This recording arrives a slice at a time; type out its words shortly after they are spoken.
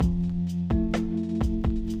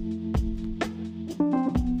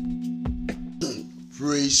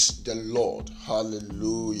Praise the Lord.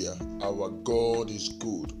 Hallelujah. Our God is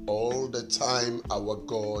good. All the time, our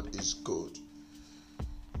God is good.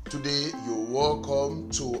 Today, you're welcome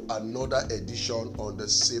to another edition on the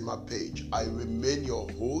same page. I remain your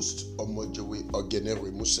host, Omojewe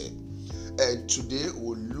Ogenere. And today,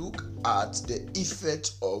 we'll look at the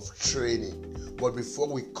effect of training. But before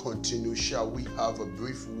we continue, shall we have a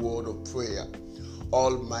brief word of prayer?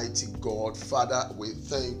 Almighty God, Father, we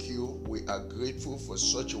thank you. We are grateful for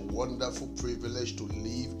such a wonderful privilege to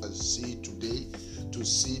live and see today, to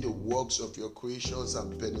see the works of your creations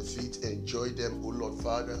and benefit, enjoy them, O Lord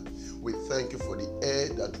Father. We thank you for the air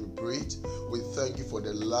that we breathe. We thank you for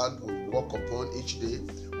the land we walk upon each day.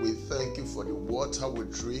 We thank you for the water we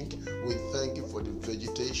drink. We thank you for the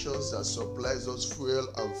vegetations that supplies us fuel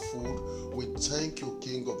and food. We thank you,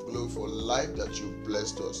 King of Glory, for life that you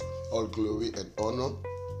blessed us. All glory and honor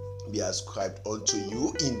be ascribed unto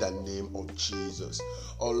you in the name of Jesus.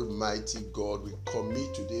 Almighty God, we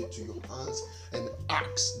commit today to your hands and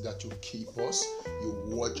ask that you keep us, you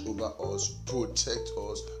watch over us, protect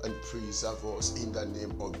us, and preserve us in the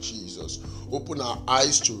name of Jesus. Open our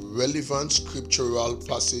eyes to relevant scriptural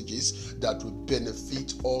passages that will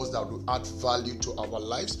benefit us, that will add value to our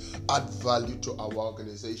lives, add value to our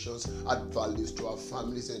organizations, add values to our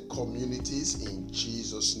families and communities. In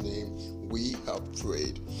Jesus' name we have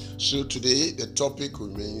prayed. So today the topic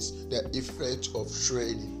remains the effect of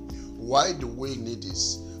training. Why do we need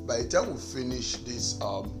this? By the time we finish this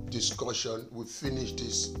discussion, we finish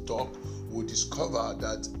this talk, we'll discover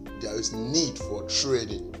that there is need for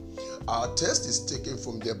training. Our text is taken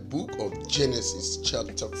from the book of Genesis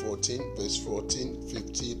chapter 14, verse 14,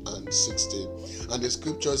 15, and 16. And the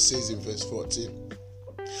scripture says in verse 14,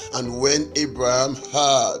 "And when Abram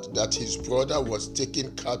heard that his brother was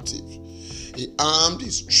taken captive, he armed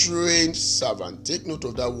his trained servant." Take note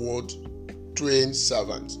of that word, trained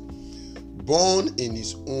servant. "Born in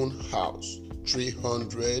his own house,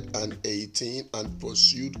 318, and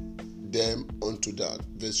pursued them unto Dan."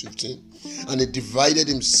 Verse 15. "And he divided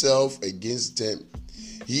himself against them,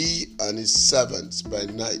 he and his servants by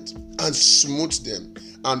night, and smote them,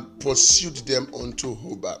 and pursued them unto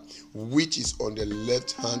Hobah, which is on the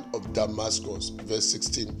left hand of Damascus." Verse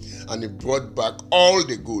 16. "And he brought back all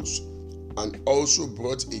the goods, and also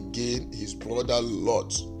brought again his brother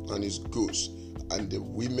Lot and his goods, and the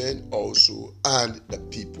women also, and the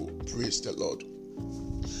people." Praise the Lord.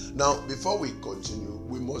 Now, before we continue,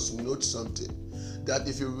 we must note something. That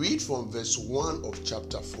if you read from verse 1 of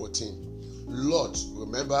chapter 14, Lot,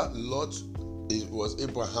 remember, Lot was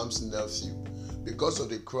Abraham's nephew. Because of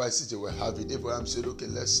the crisis they were having, Abraham said, "Okay,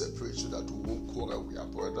 let's separate so that we won't quarrel with our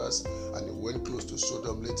brothers." And he went close to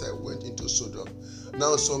Sodom. Later, he went into Sodom.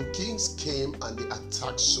 Now, some kings came and they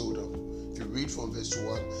attacked Sodom. If you read from verse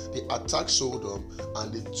 1, they attacked Sodom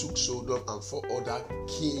and they took Sodom and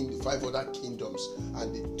 5 other kingdoms,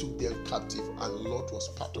 and they took them captive, and Lot was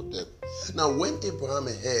part of them. Now, when Abraham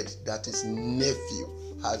heard that his nephew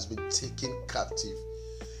has been taken captive,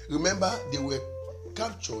 remember, they were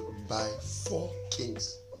captured by 4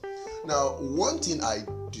 kings. Now, one thing I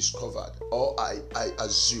discovered, or I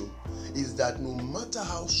assume, is that no matter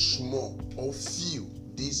how small or few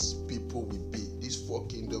these people will be, these 4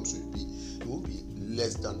 kingdoms will be, it will be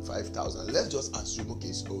less than 5,000. Let's just assume, okay,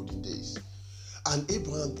 it's olden days. And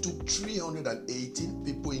Abraham took 318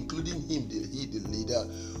 people, including him, the leader,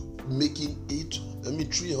 making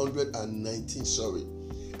 319,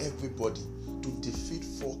 everybody, to defeat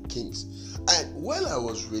 4 kings. And when I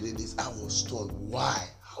was reading this, I was stunned. Why?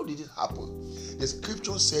 How did it happen? The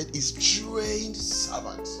scripture said his trained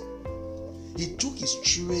servant. He took his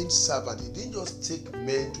trained servant. He didn't just take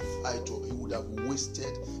men to fight, or he would have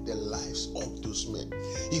wasted the lives of those men.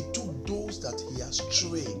 He took those that he has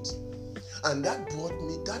trained. And that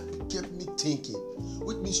kept me thinking,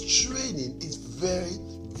 which means training is very,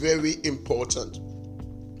 very important.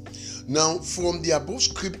 Now, from the above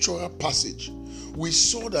scriptural passage, we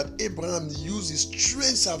saw that Abraham used his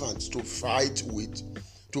trained servants to fight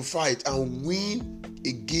and win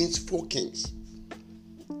against 4 kings.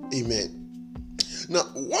 Amen. Now,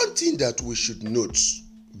 one thing that we should note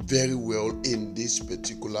very well in this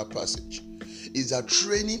particular passage is that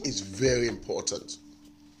training is very important.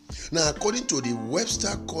 Now, according to the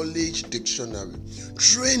Webster Collegiate Dictionary,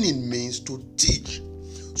 training means to teach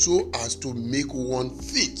so as to make one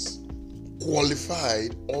fit,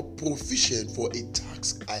 qualified, or proficient for a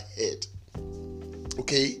task ahead.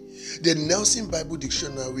 Okay? The Nelson Bible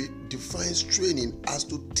Dictionary defines training as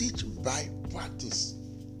to teach by practice.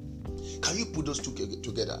 Can you put those two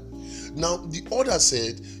together? Now, the order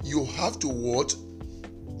said you have to what?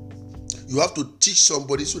 You have to teach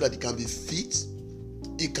somebody so that he can be fit,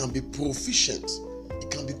 it can be proficient,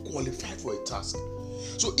 it can be qualified for a task.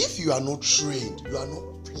 So if you are not trained, you are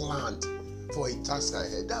not planned for a task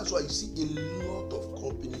ahead. That's why you see a lot of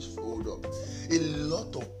companies fold up. A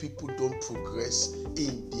lot of people don't progress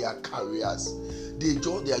in their careers. They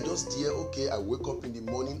are just there. Okay, I wake up in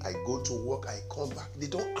the morning, I go to work, I come back. They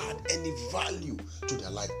don't add any value to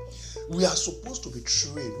their life. We are supposed to be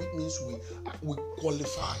trained, which means we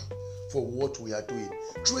qualify for what we are doing.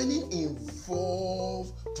 Training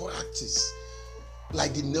involves practice.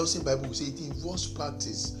 Like the Nelson Bible will say, it involves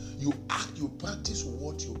practice. You practice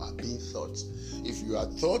what you are being taught. If you are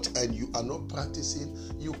taught and you are not practicing,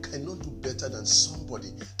 you cannot do better than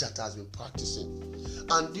somebody that has been practicing.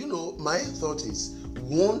 And my thought is,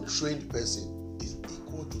 one trained person is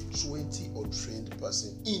equal to 20 untrained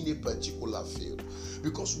person in a particular field.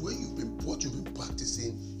 Because what you've been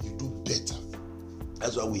practicing, you do better.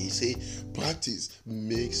 That's why we say practice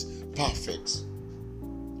makes perfect.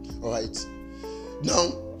 All right.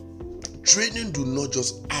 Now, training do not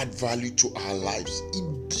just add value to our lives. It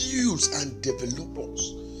builds and develops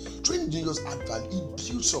us. Training doesn't just add value. It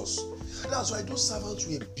builds us. That's why those servants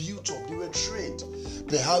were built up. They were trained.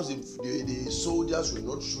 Perhaps the soldiers were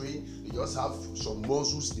not trained. They just have some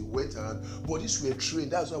muscles. They went around. But these were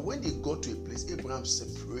trained. That's why when they got to a place, Abraham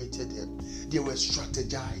separated them. They were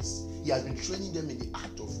strategized. He has been training them in the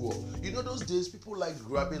art of war. Those days, people like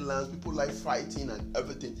grabbing lands, people like fighting and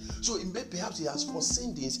everything. So perhaps he has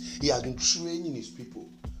foreseen this. He has been training his people.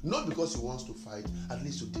 Not because he wants to fight, at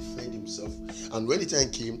least to defend himself. And when the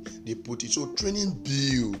time came, they put it. So training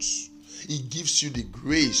builds. It gives you the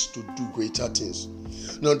grace to do greater things.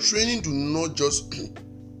 Now, training do not just...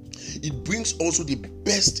 It brings also the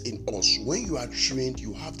best in us. When you are trained,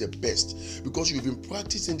 you have the best. Because you've been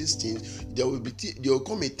practicing these things, there will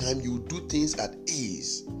come a time you will do things at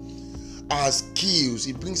ease. Our skills,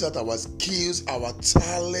 it brings out our skills, our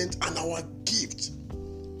talent, and our gift.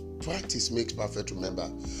 Practice makes perfect, remember.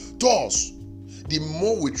 Thus, the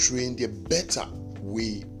more we train, the better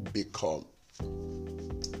we become.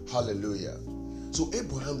 Hallelujah. So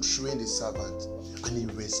Abraham trained his servant and he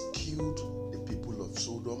rescued the people of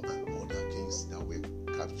Sodom and other kings that were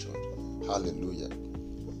captured. Hallelujah.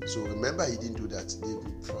 So remember, he didn't do that. They've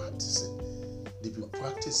been practicing. They've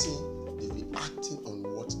been acting on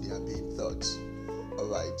what they are being taught. All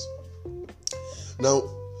right. Now,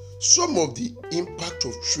 some of the impact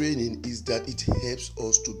of training is that it helps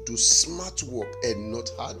us to do smart work and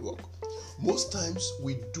not hard work. Most times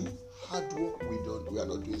we do hard work, we are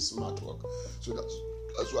not doing smart work. So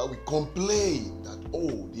that's why we complain that,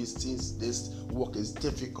 this work is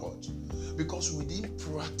difficult. Because we didn't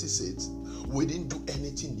practice it. We didn't do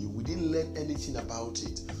anything new. We didn't learn anything about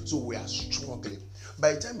it. So we are struggling.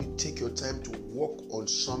 By the time you take your time to work on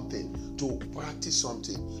something, to practice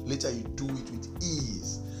something, later you do it with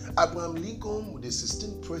ease. Abraham Lincoln, the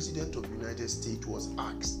 16th president of the United States, was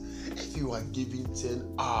asked, if you are given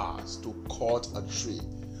 10 hours to cut a tree,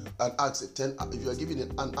 if you are given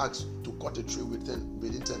an axe to cut a tree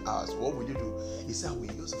within 10 hours, what will you do? He said, we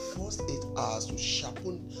use the first 8 hours to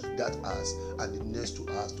sharpen that axe and the next 2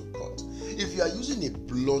 hours to cut. If you are using a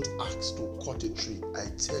blunt axe to cut a tree,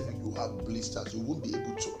 I tell you, you have blisters. You won't be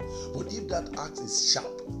able to. But if that axe is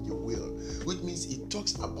sharp, you will. Which means it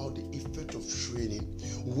talks about the effect of training.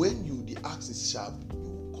 When the axe is sharp,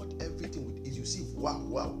 you cut everything with ease. You see, wow,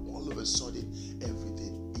 all of a sudden,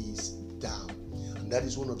 everything is down. That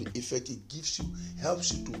is one of the effects it gives you,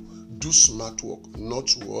 helps you to do smart work,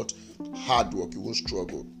 not hard work. You won't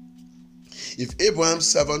struggle. If Abraham's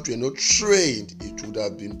servant were not trained, it would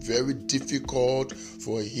have been very difficult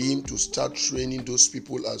for him to start training those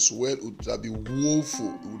people as well. It would have been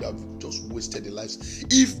woeful. It would have just wasted their lives.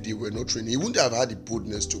 If they were not trained, he wouldn't have had the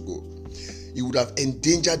boldness to go. He would have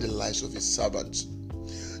endangered the lives of his servants.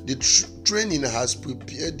 The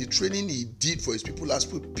training he did for his people has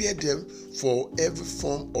prepared them for every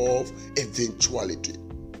form of eventuality.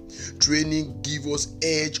 Training gives us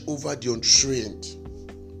edge over the untrained.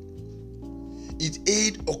 It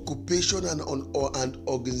aids occupational and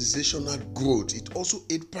organizational growth. It also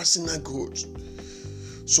aids personal growth.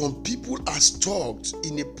 Some people are stuck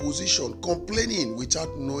in a position, complaining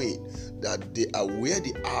without knowing that they are where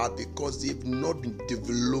they are because they've not been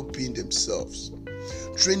developing themselves.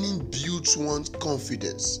 Training builds one's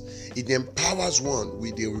confidence. It empowers one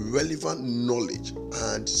with the relevant knowledge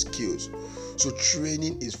and skills. So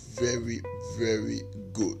training is very, very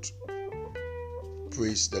good.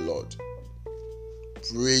 Praise the Lord.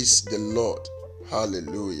 Praise the Lord.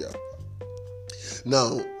 Hallelujah.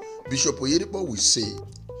 Now, Bishop Oyedepo will say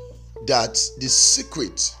that the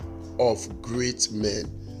secret of great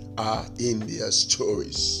men are in their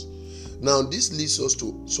stories. Now, this leads us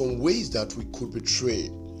to some ways that we could be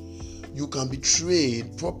trained. You can be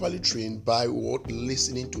trained, properly trained, by what?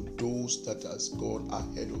 Listening to those that has gone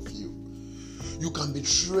ahead of you. You can be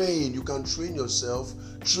trained, you can train yourself,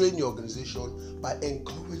 train your organization by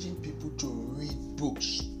encouraging people to read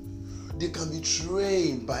books. They can be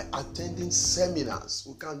trained by attending seminars.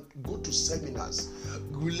 We can go to seminars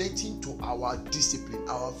relating to our discipline,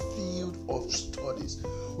 our field of studies.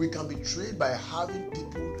 We can be trained by having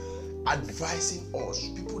people advising us,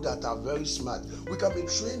 people that are very smart. We can be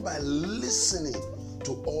trained by listening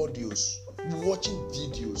to audios, watching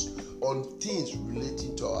videos on things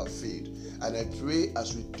relating to our faith. And I pray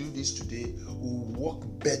as we do this today, we'll walk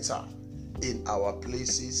better in our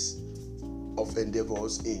places of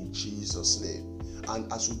endeavors in Jesus' name.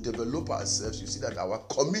 And as we develop ourselves, you see that our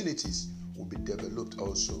communities will be developed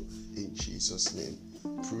also in Jesus' name.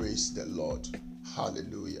 Praise the Lord.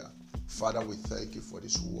 Hallelujah. Father, we thank you for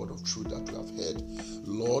this word of truth that we have heard.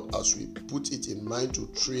 Lord, as we put it in mind to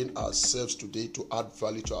train ourselves today to add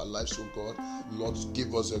value to our lives, oh God, Lord,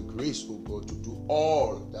 give us a grace, oh God, to do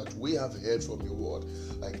all that we have heard from your word.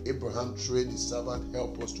 Like Abraham trained his servant,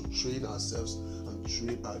 help us to train ourselves and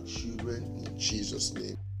train our children in Jesus'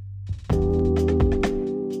 name.